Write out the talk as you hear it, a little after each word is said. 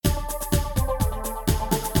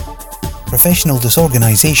Professional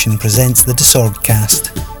Disorganisation presents the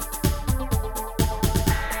Disorgcast.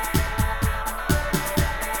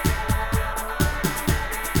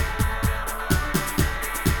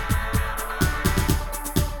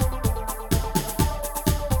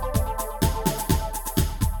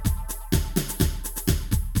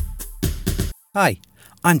 Hi,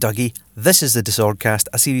 I'm Dougie. This is the Disorgcast,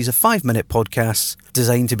 a series of 5-minute podcasts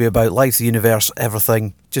designed to be about life, the universe,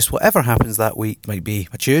 everything. Just whatever happens that week. Might be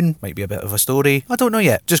a tune, might be a bit of a story. I don't know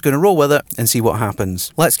yet. Just going to roll with it and see what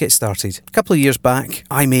happens. Let's get started. A couple of years back,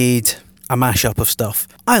 I made a mashup of stuff.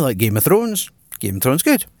 I like Game of Thrones. Game of Thrones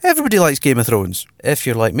good. Everybody likes Game of Thrones. If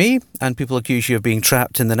you're like me, and people accuse you of being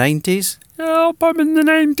trapped in the 90s. Help, I'm in the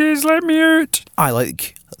 90s, let me out. I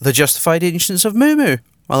like The Justified Ancients of Mu,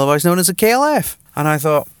 otherwise known as the KLF. And I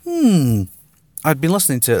thought, I'd been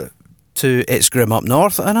listening to It's Grim Up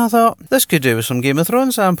North, and I thought, this could do with some Game of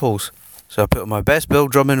Thrones samples. So I put on my best Bill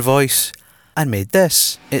Drummond voice and made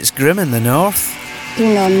this. It's Grim in the North.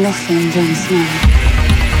 You know nothing, Jon Snow.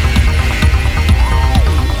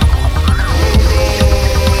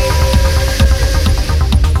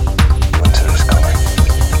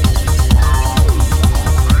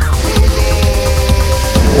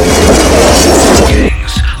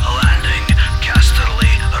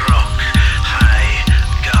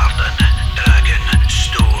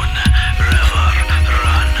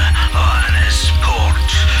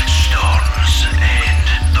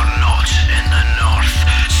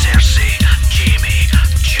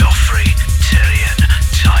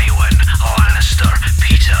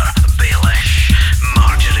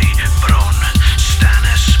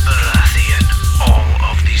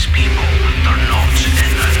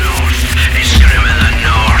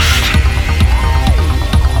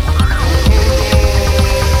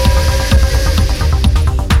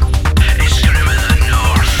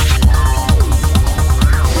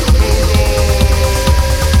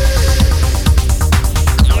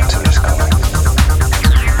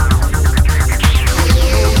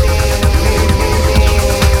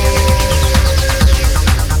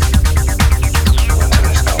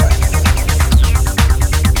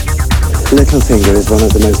 Littlefinger is one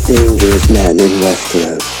of the most dangerous men in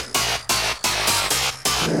Westeros.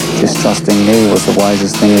 Distrusting me was the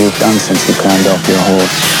wisest thing you've done since you climbed off your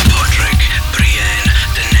horse. Podrick, Brienne,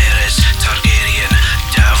 Daenerys, Targaryen,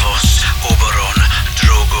 Davos, Oberyn,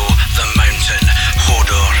 Drogo, the Mountain,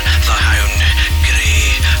 Hodor, the Hound,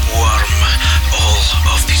 Grey, Worm.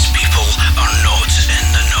 All of these people are not in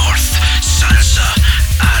the North. Sansa,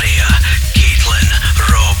 Arya, Caitlyn,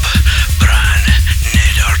 Robb, Bran,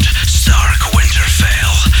 Neddard, Stark,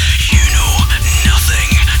 Winterfell. You know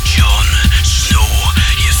nothing, Jon Snow.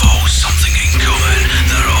 You've all something in common.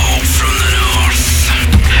 They're all from the North.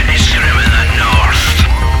 It's Grim in the North.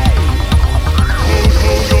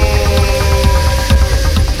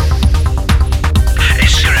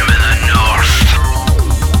 It's Grim in the North.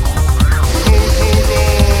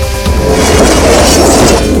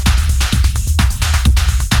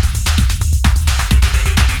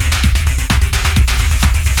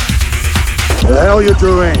 What the hell are you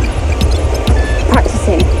doing?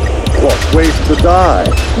 Practicing. What, ways to die?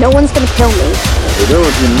 No one's gonna kill me. You do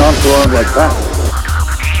if you're nonchalant like that.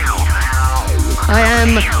 I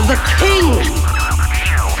am the king!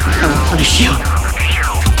 I will punish you.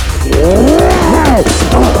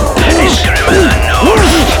 It's Grim in the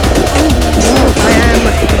North. I am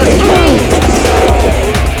the king!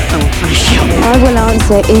 I will punish you. I will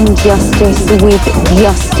answer injustice with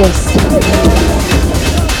justice.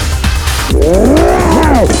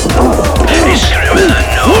 It's Grim in the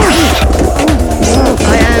North.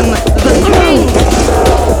 I am the king!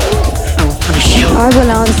 I will punish you. I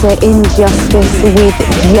will answer injustice with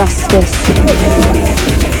justice.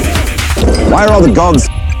 Why are all the gods?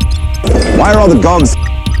 Why are all the gods?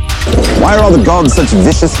 Why are all the gods such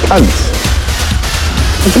vicious cunts?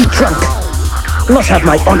 Are you drunk? Not have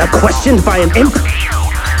my honor questioned by an imp?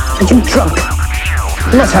 Are you drunk?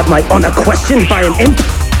 Not have my honor questioned by an imp?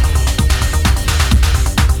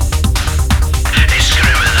 It's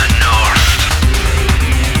Grim in the North.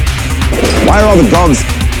 Why are all the gods?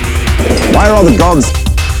 Why are all the gods?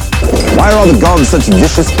 Why are all the gods such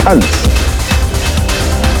vicious cunts?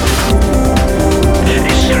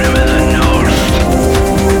 It's Grim in the North.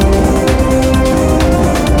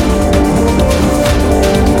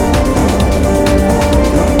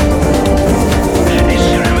 It's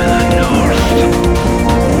Grim in the North.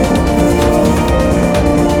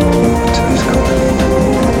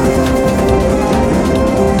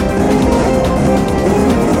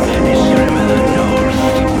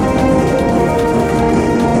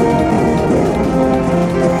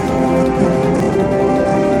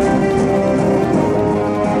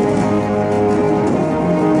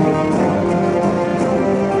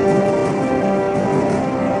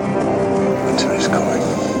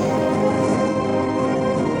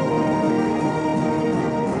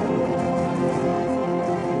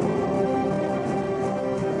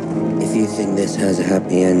 This has a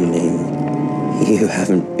happy ending. You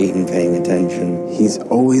haven't been paying attention. He's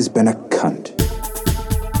always been a cunt.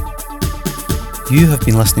 You have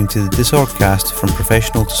been listening to the Disorgcast from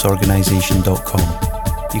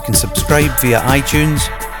professionaldisorganisation.com. You can subscribe via iTunes,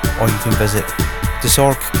 or you can visit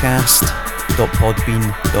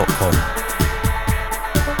disorgcast.podbean.com.